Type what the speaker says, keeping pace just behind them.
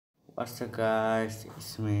What's up guys,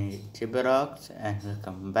 it's me Tiberox and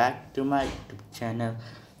welcome back to my YouTube channel.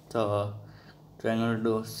 So today I'm gonna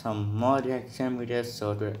do some more reaction videos.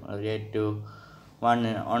 So today I'm gonna react to one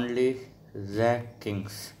and only Zach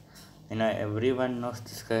Kings. Everyone knows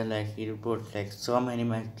this guy, like he reports like so many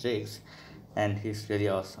metrics and he's really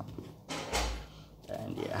awesome.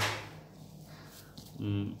 And yeah.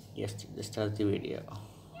 Yes, let's start the video.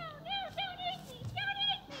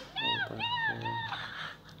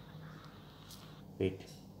 Wait,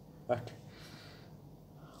 what?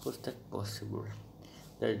 How's that possible?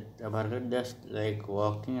 The burger just like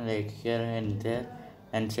walking like here and there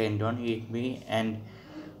and saying don't eat me, and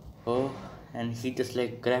oh, and he just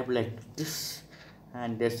like grab like this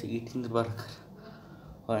and just eating the burger.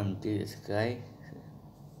 Oh, this guy.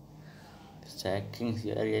 Sackings,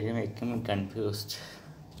 you are really making me confused.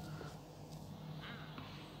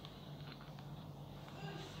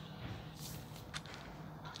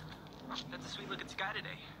 That's a sweet looking sky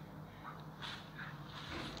today.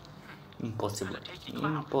 Impossible.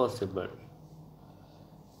 Impossible.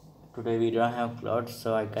 Today we don't have clouds,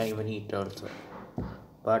 so I can't even eat also.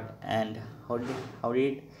 But and how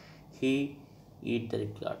did he eat the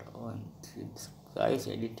cloud? Oh, and this guy is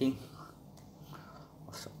editing.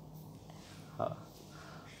 Awesome.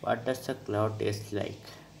 What does the cloud taste like?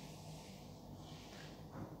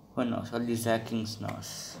 Who knows? Only Zackings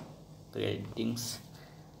knows. The editings.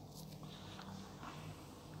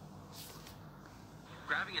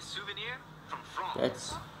 Grabbing a souvenir from France.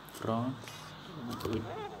 That's France.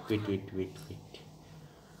 Wait.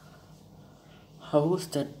 How is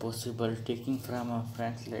that possible? Taking from a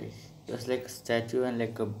France, like just like a statue and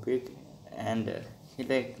like a big, and he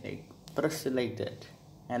like press it like that,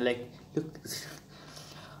 and like look,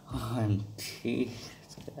 oh, and he,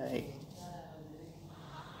 guy.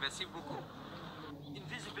 Merci beaucoup.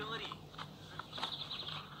 Invisibility.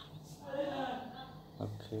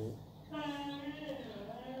 Okay.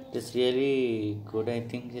 It's really good. I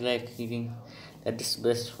think that is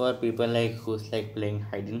best for people like who's like playing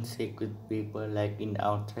hide and seek with people like in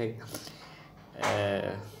outside. So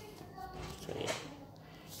yeah,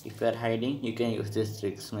 if you are hiding, you can use these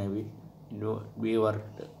tricks. Maybe it will be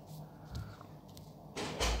worked.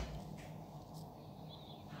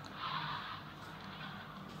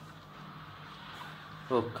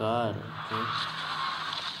 Oh, car. Okay.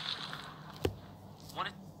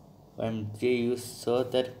 You saw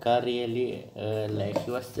that car really like he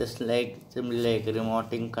was just like simply like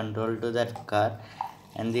remoting control to that car,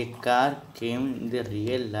 and the car came in the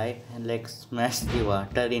real life and like smashed the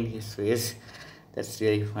water in his face. That's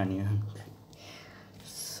really funny.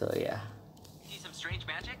 So yeah. See some strange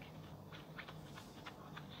magic?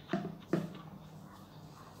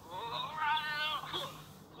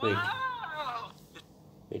 Wait.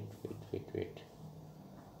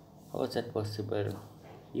 How is that possible?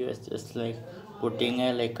 He was just like putting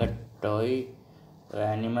a toy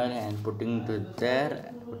animal and putting to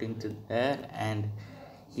there, and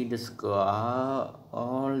he just go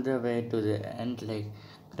all the way to the end, like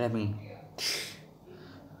grabbing.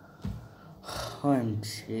 Oh,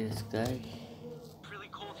 this guy. It's really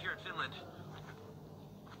cold here in Finland.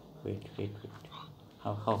 Wait.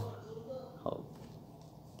 How?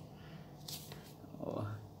 Oh,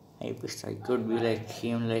 I wish I could be like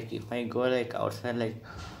him. Like if I go like outside, like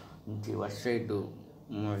what should I do?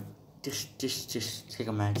 Just take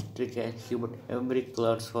a magic trick and he put every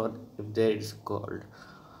clouds for if there is cold.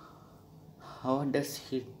 How does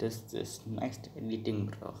he does this? Nice editing,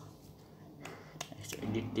 bro. Nice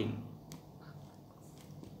editing.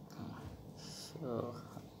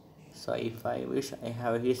 So if I wish I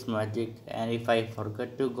have his magic, and if I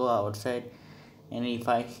forget to go outside, and if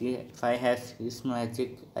I have his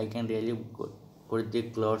magic, I can really put the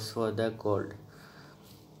clothes for the cold.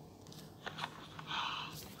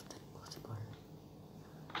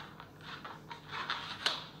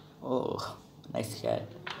 Oh, nice hat.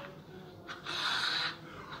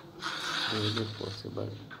 Really possible.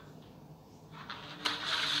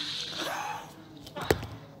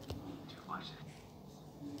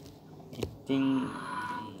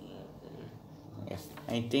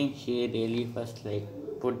 I think he really first like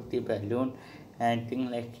put the balloon, and I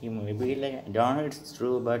think like he maybe like I don't know it's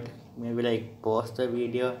true, but maybe like pause the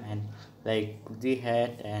video and like put the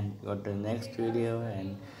hat and go to the next video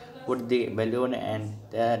and put the balloon, and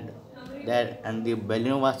that and the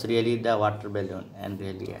balloon was really the water balloon, and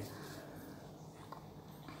really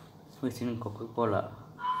it's in Coca-Cola.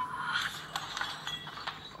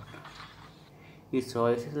 His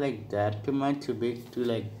voice is like that too much big to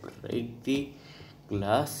like break the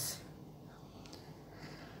glass.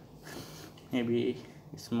 Maybe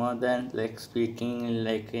It's more than like speaking in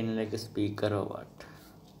like a speaker or what.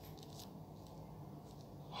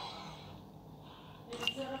 Oh,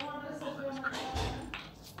 that's great.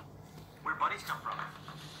 Where bunnies come from?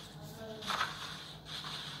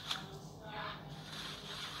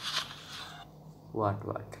 What?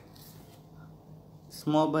 It's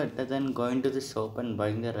more better than going to the shop and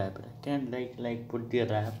buying the rabbit. I can like put the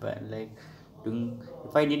wrap and like doing.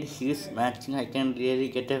 If I did his matching, I can really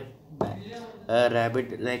get a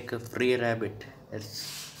rabbit, like a free rabbit.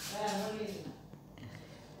 Yes.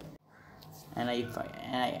 And I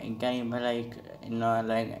can even like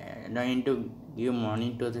like I don't need to give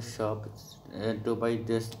money to the shop to buy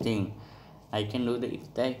this thing. I can do the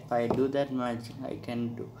if I do that magic, I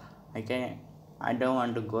can I don't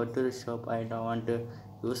want to go to the shop. I don't want to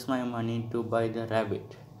use my money to buy the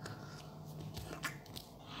rabbit.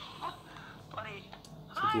 Bunny.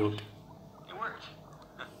 So Hi. cute. It worked.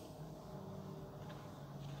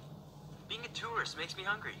 Being a tourist makes me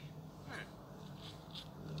hungry.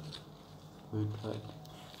 Wait.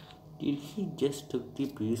 Did he just took the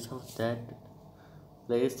piece of that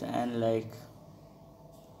place and like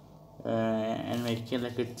and make it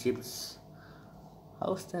like a chips?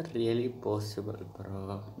 How's that really possible,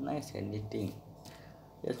 bro? Nice editing.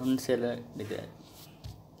 Just want to say like that.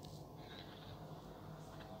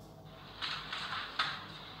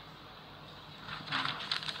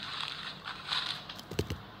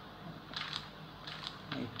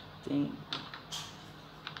 I think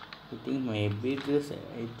I think maybe this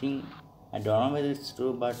I think I don't know whether it's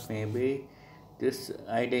true, but maybe this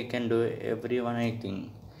idea can do everyone. I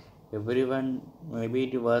think everyone, maybe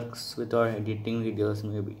it works without editing videos.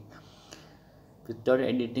 Maybe without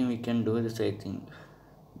editing we can do this. I think,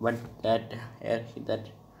 but that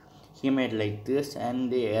he made like this and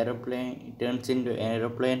the aeroplane it turns into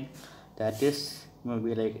aeroplane. That is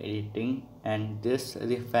maybe like editing, and this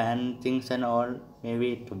the fan things and all.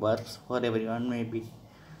 Maybe it works for everyone. Maybe.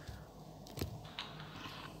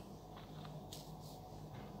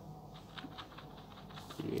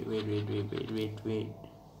 Wait.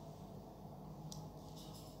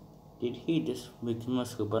 Did he just become a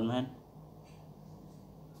Superman?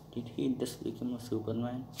 Did he just become a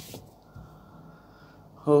Superman?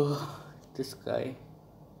 Oh, this guy.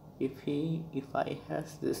 If I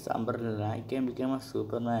has this umbrella, I can become a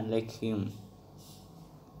Superman like him.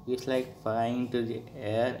 He's like flying to the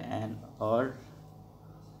air and all,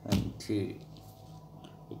 and he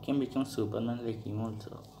can become Superman like him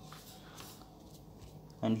also.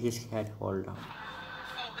 And his head hold down.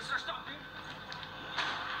 Oh, this is our stop, dude.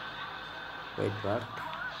 Wait, what?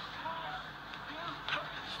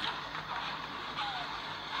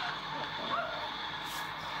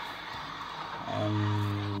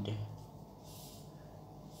 And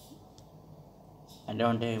I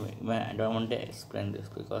don't want to explain this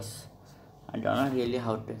because I don't know really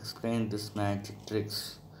how to explain this magic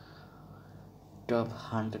tricks. Top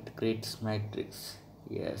 100 greatest magic tricks.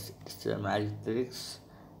 Yes, it's a magic tricks,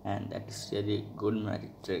 and that is really good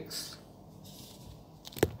magic tricks.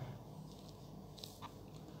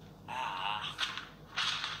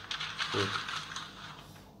 Wait,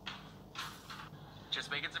 Just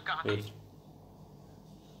making some coffee. wait.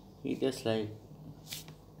 He just like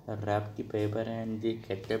wrap the paper and the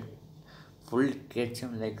ketchup, full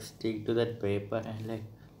ketchup like stick to that paper and like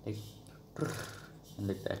and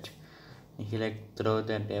like that. And he like throw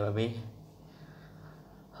that away.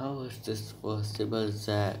 How is this possible,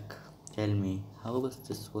 Zach? Tell me, how is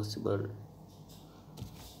this possible?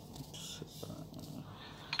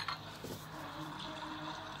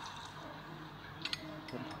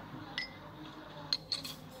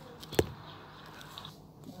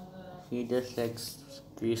 He just like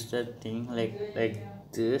squeeze that thing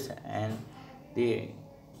like this, and the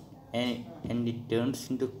and it turns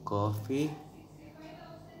into coffee.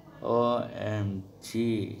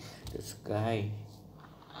 OMG, this guy.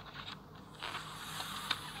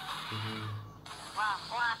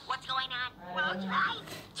 What's going on? Well,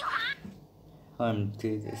 try. OMG,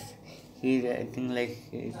 this. He's acting like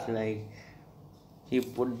it's like he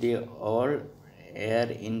put the all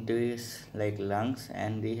air into his like lungs,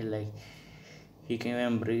 and he can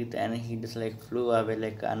even breathe, and he just like flew away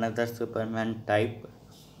like another Superman type.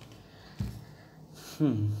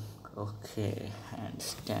 Okay, I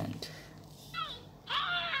understand.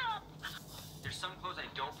 There's some clothes I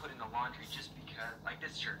don't put in the laundry just because, like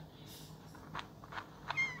this shirt.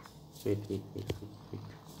 Wait.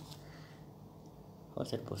 How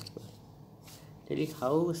is that possible? Really,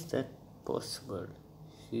 how is that possible?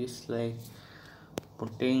 He's like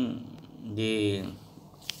putting the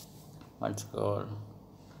what's called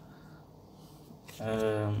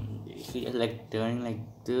he like turning like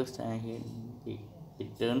this, and he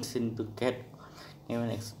turns into cat. Can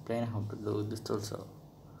even explain how to do this also.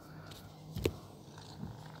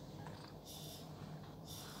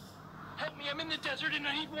 Help me, I'm in the desert and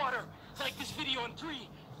I need water. Like this video in 3,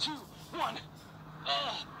 2, 1.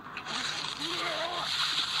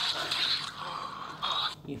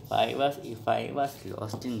 If I was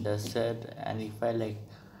lost in desert, and if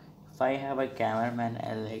I have a cameraman,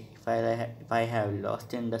 and if I have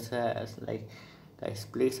lost in desert, I was like, guys,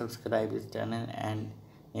 please subscribe this channel, and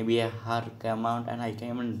maybe a hard amount, and I can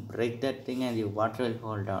even break that thing and the water will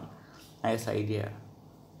fall down. Nice idea.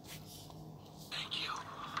 Thank you.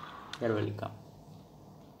 You're welcome.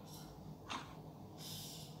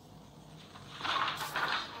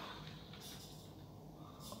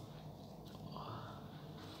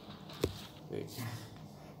 Wait.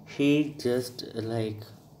 He just like,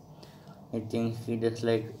 I think he just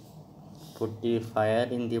like put the fire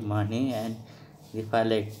in the money, and the fire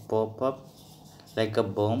like pop up like a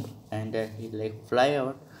bomb, and he like fly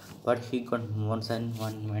out, but he got more than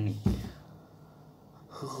one money.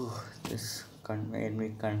 This made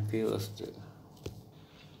me confused.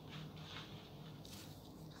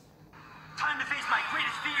 Time to face my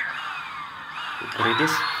greatest fear. The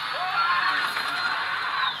greatest,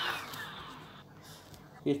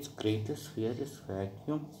 its greatest fear is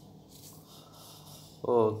vacuum.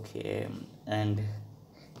 Okay, and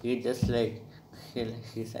he just like,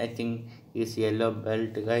 he's, I think he's yellow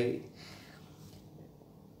belt guy,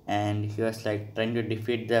 and he was like trying to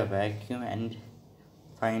defeat the vacuum, and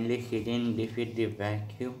finally he didn't defeat the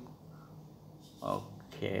vacuum.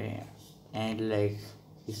 Okay, and like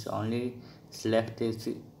his only left is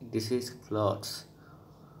this is clothes.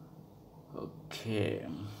 Okay,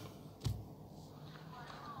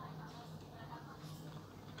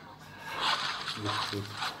 wait,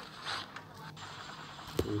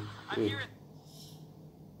 wait, wait.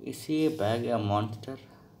 Is he a bag a monster?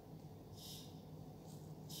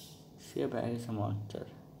 Is he a bag is a monster?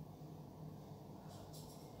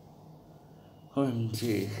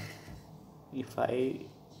 OMG. If I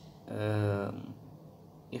um,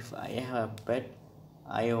 if I have a pet,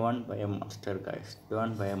 I won't buy a monster, guys.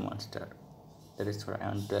 Don't buy a monster. That is what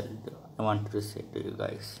I want to say to you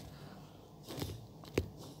guys.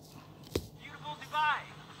 Beautiful Dubai.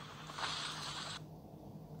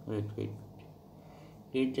 Wait.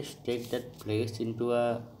 He just take that place into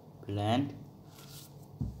a land.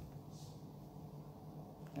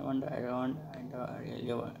 I really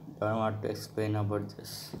don't want to explain about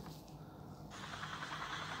this.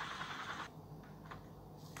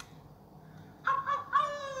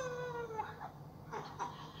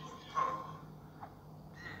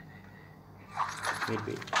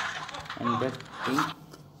 Wait. And that thing,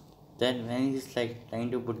 then when he's like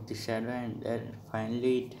trying to put the shadow, and then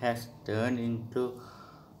finally it has turned into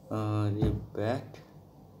the bat.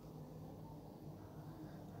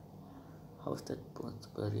 How's that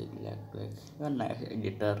possible? Like you're a nice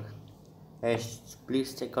editor. Guys,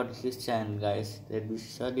 please check out his channel, guys. There will be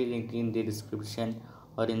surely link in the description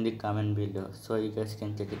or in the comment below, so you guys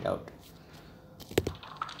can check it out.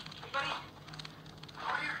 Buddy,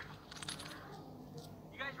 over here.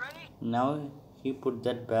 You guys ready? Now he put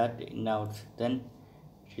that bat in out, then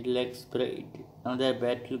she like spray it. Now that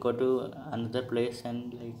bat will go to another place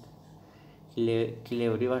and like kill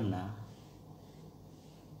everyone now.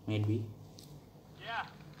 Maybe. Yeah.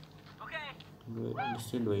 Okay. What is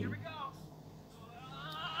he doing? Here we go.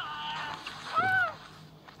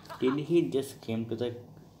 Did he just came to the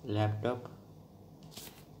laptop?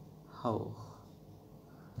 How?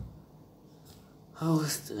 How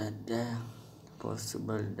is that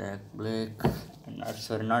possible? Jack Blake, not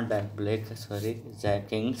Jack Blake, sorry, Jack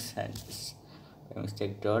Kings, and by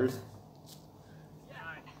mistake told.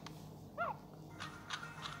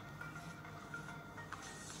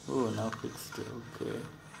 Oh, now fixed. Okay.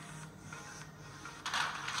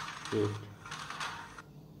 Wait.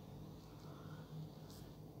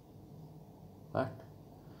 What?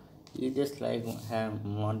 He just like have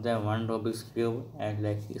more than one Rubik's cube, and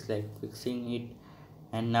like he's like fixing it,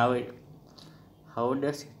 and now it. How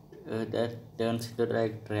does it that turns into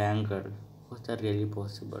like triangle? Was that really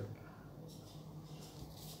possible?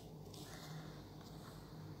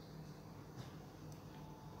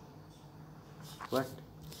 What?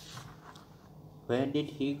 Where did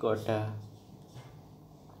he got a?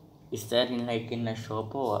 Is that in a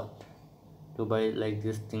shop or what? To buy like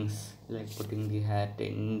these things, like putting the hat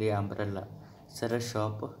in the umbrella. Is there a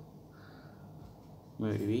shop?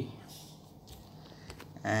 Maybe.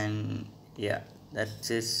 And yeah,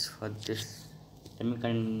 that's it for this. Let me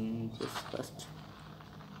continue this first.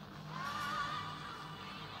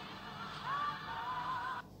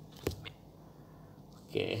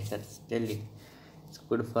 Okay, that's really it's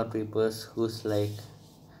good for people who's like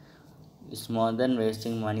it's more than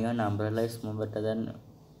wasting money on umbrella. It's more better than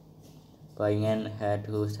buying an hat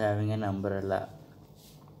who's having an umbrella.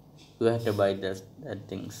 You have to buy that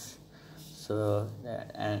things. So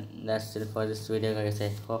and that's it for this video, guys.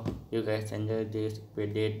 I hope you guys enjoyed this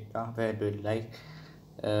video. Don't forget to like,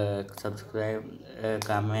 subscribe,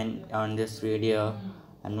 comment on this video.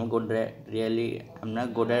 I'm not good at really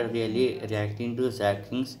reacting to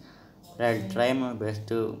zackings, but I'll try my best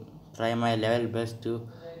to try my level best to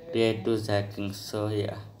react to zackings. So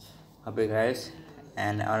yeah, okay guys,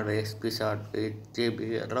 and always peace out with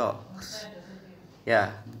GB Rocks.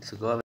 Yeah, so go